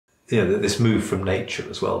this move from nature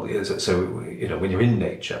as well. So when you're in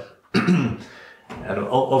nature, and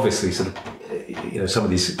obviously sort of, some of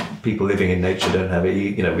these people living in nature don't have it.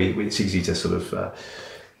 It's easy to sort of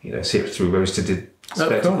see it through rose-tinted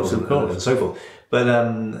spectacles and so forth. But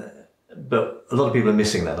a lot of people are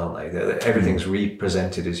missing that, aren't they? Everything's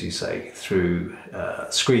represented, as you say, through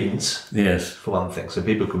screens. Yes. For one thing. So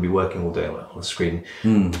people could be working all day on a screen.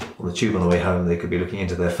 On the tube on the way home, they could be looking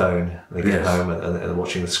into their phone. They get home and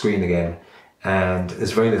watching the screen again. And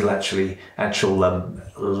there's very little actual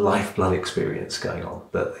lifeblood experience going on.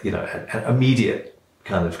 But, an immediate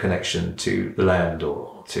kind of connection to the land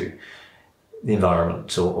or to the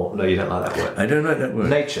environment, or no, you don't like that word. I don't like that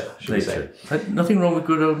word. Nature, should we say. Nothing wrong with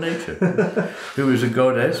good old nature, who is a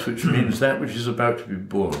goddess, which means that which is about to be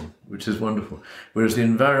born, which is wonderful. Whereas the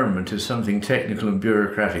environment is something technical and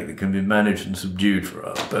bureaucratic that can be managed and subdued for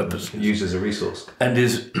our purposes. Used as a resource. And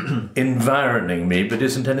is environing me, but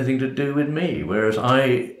isn't anything to do with me. Whereas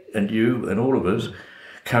I and you and all of us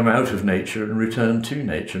come out of nature and return to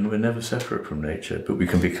nature, and we're never separate from nature, but we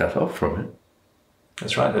can be cut off from it.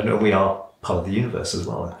 That's right, and we are part of the universe as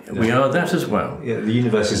well. We are that as well. The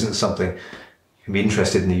universe isn't something, you can be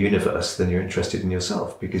interested in the universe, then you're interested in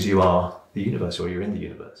yourself, because you are the universe, or you're in the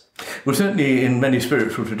universe. Well, certainly in many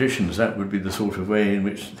spiritual traditions, that would be the sort of way in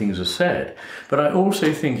which things are said. But I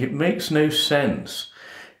also think it makes no sense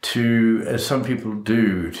to, as some people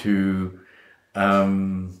do, to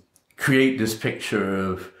create this picture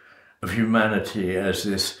of humanity as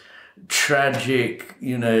this tragic,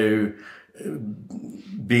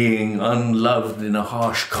 being unloved in a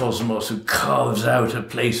harsh cosmos who carves out a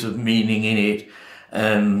place of meaning in it,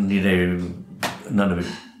 and none of it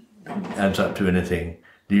adds up to anything.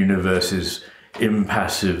 The universe is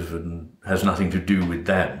impassive and has nothing to do with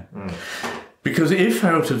them. Because if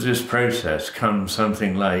out of this process comes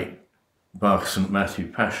something like Bach's St. Matthew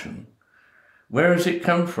Passion, where has it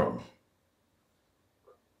come from?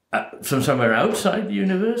 From somewhere outside the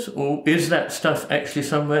universe, or is that stuff actually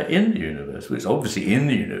somewhere in the universe? Well, it's obviously in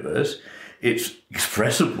the universe. It's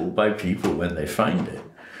expressible by people when they find it.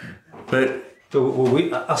 But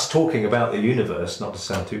us talking about the universe, not to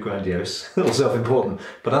sound too grandiose or self-important,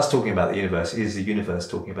 but us talking about the universe, is the universe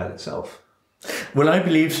talking about itself? Well, I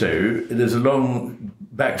believe so. There's a long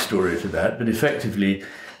backstory to that, but effectively,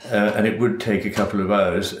 and it would take a couple of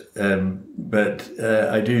hours, but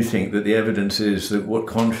I do think that the evidence is that what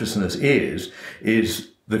consciousness is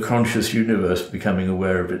the conscious universe becoming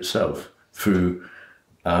aware of itself through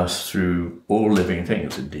us, through all living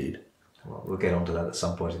things, indeed. Well, we'll get onto that at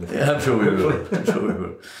some point in the future. Yeah, I'm sure we will. I'm sure we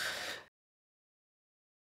will.